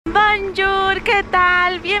¿qué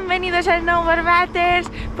tal? Bienvenidos a Snowboard Butters.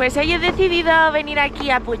 Pues hoy he decidido venir aquí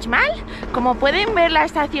a Puigmal. Como pueden ver, la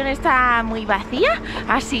estación está muy vacía,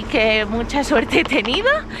 así que mucha suerte he tenido.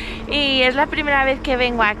 Y es la primera vez que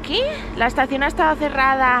vengo aquí. La estación ha estado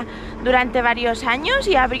cerrada durante varios años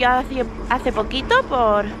y abrió hace poquito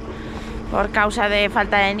por causa de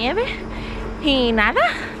falta de nieve. Y nada,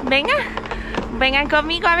 vengan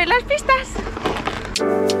conmigo a ver las pistas.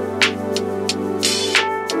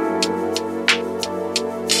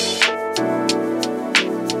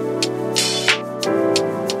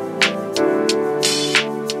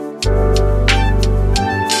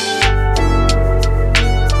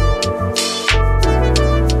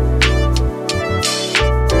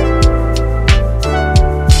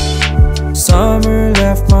 Summer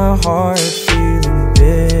left my heart feeling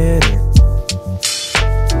bitter.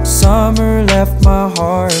 Summer left my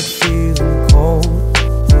heart feeling cold.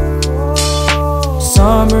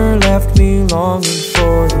 Summer left me longing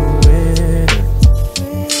for the winter.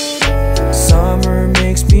 Summer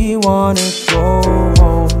makes me wanna go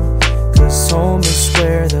home, 'cause home is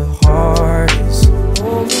where the heart is.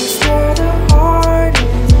 Home is where the heart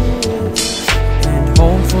is. And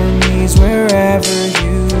home for me is wherever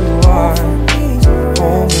you are.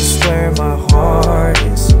 Home is where my heart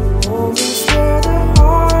is. Home is where the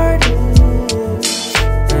heart is.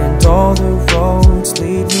 And all the roads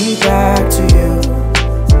lead me back to you.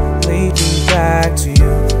 Lead me back to you.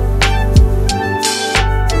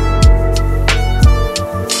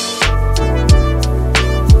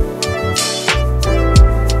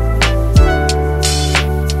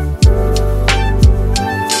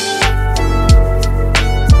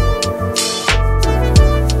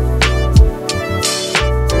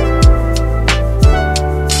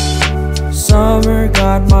 Summer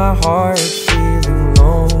got my heart feeling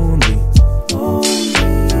lonely.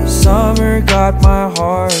 Summer got my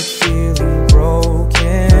heart feeling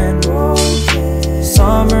broken.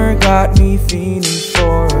 Summer got me feeling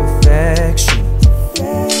for affection.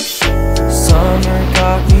 Summer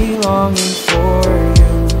got me longing for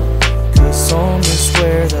you, 'cause home is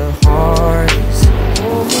where the heart is.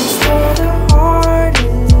 Home is where the heart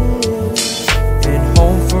is. And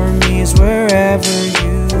home for me is wherever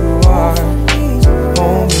you are.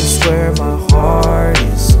 Home is where my heart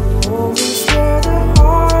is. Home is where the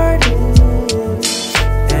heart is.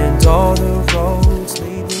 And all the roads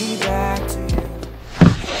lead me back to you.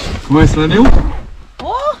 Comment est l'année?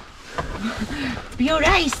 Oh, pure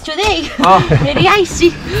ice today. Ah. Very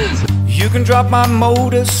icy. You can drop my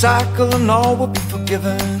motorcycle and all will be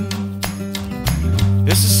forgiven.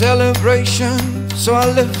 It's a celebration, so I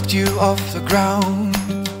lift you off the ground.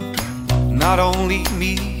 Not only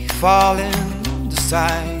me falling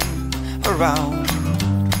side around,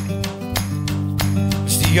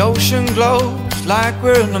 as the ocean glows like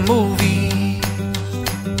we're in a movie.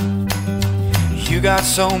 You got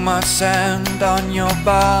so much sand on your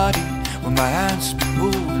body when my hands be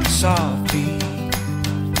moving softly.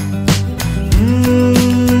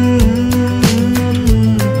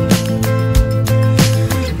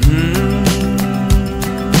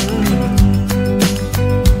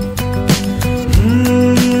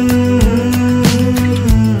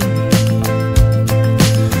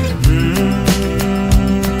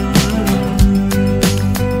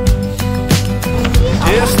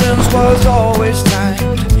 Was always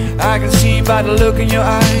timed. I can see by the look in your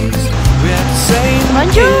eyes. We had the same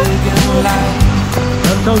gig in life.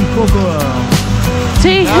 Attends un poco.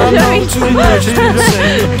 Sí, I lo he know too much to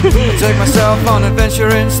say. I take myself on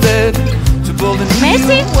adventure instead, to build a new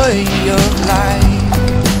way of life.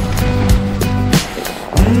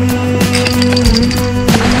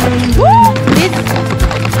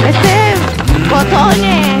 Este botón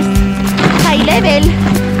es high level,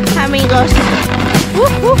 amigos.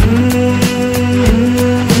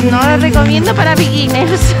 No lo recomiendo para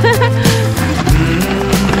beginners.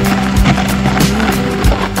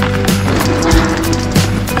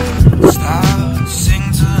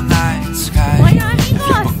 Bueno,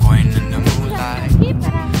 amigos, aquí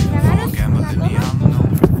para grabaros una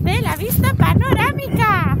foto de la vista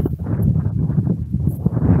panorámica.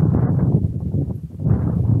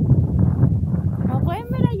 Como pueden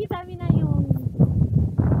ver, allí también hay un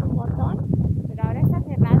botón, pero ahora está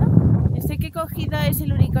cerrado. Este que he cogido es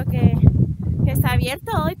el único que está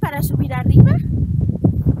abierto hoy para subir arriba.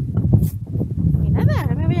 Y nada,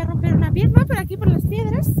 ahora me voy a romper una pierna por aquí por las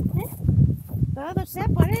piedras, ¿eh? Todo sea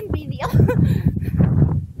por el vídeo.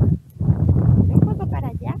 Un poco para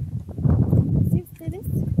allá. ¿Sí ustedes?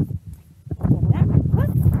 ¿Verdad? ¡Oh!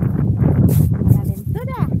 ¡A la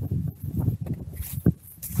aventura!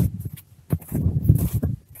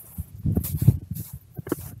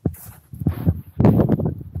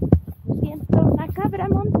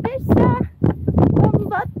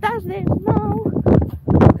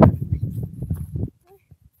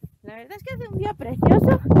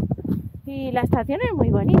 la estación es muy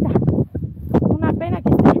bonita. Una pena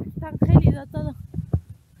que esté tan gélido todo.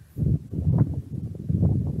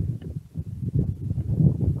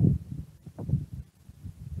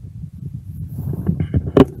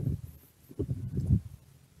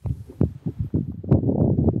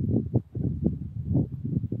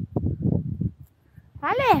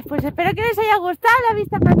 Vale, pues espero que les haya gustado la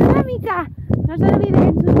vista panorámica. No se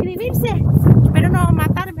olviden suscribirse. Espero no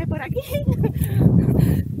matarme por aquí.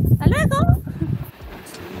 ¡Hasta luego!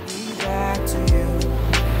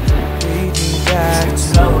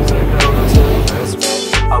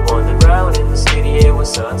 I wandered around in the city, it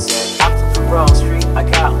was sunset. I took the wrong street, I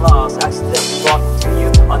got lost, accidentally walked into you.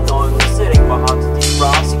 Unknowingly setting my heart to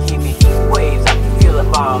defrost. You keep me heat waves, I can feel it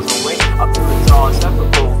miles away. I feel it's all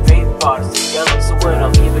inseparable, faith brought us together. So when I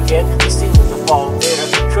leave again, the seasons will fall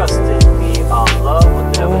bitter. Trust in me, our love will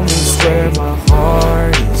never Home is be where my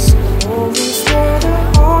heart is. Home is where the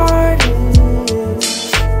heart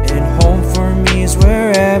is. And home for me is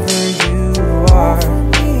wherever you are.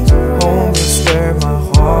 Home is where my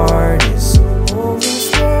heart is. Home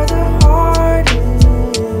is where the heart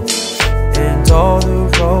is. And all the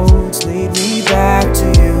roads lead me back to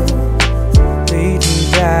you. Lead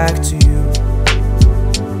me back to you.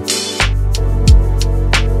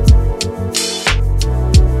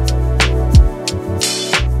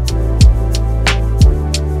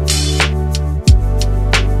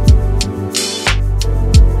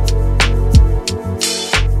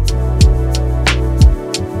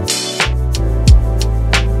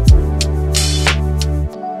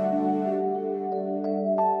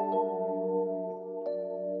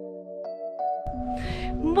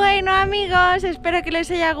 Bueno amigos, espero que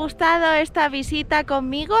les haya gustado esta visita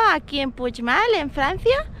conmigo aquí en Puigmal, en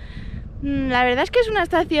Francia. La verdad es que es una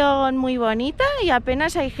estación muy bonita y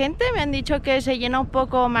apenas hay gente. Me han dicho que se llena un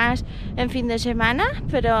poco más en fin de semana,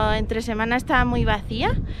 pero entre semana está muy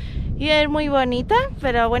vacía y es muy bonita.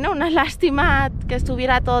 Pero bueno, una lástima que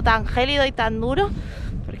estuviera todo tan gélido y tan duro,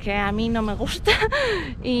 porque a mí no me gusta.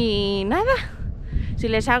 Y nada, si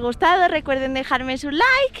les ha gustado recuerden dejarme su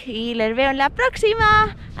like y les veo en la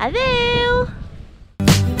próxima. ¡Adiós!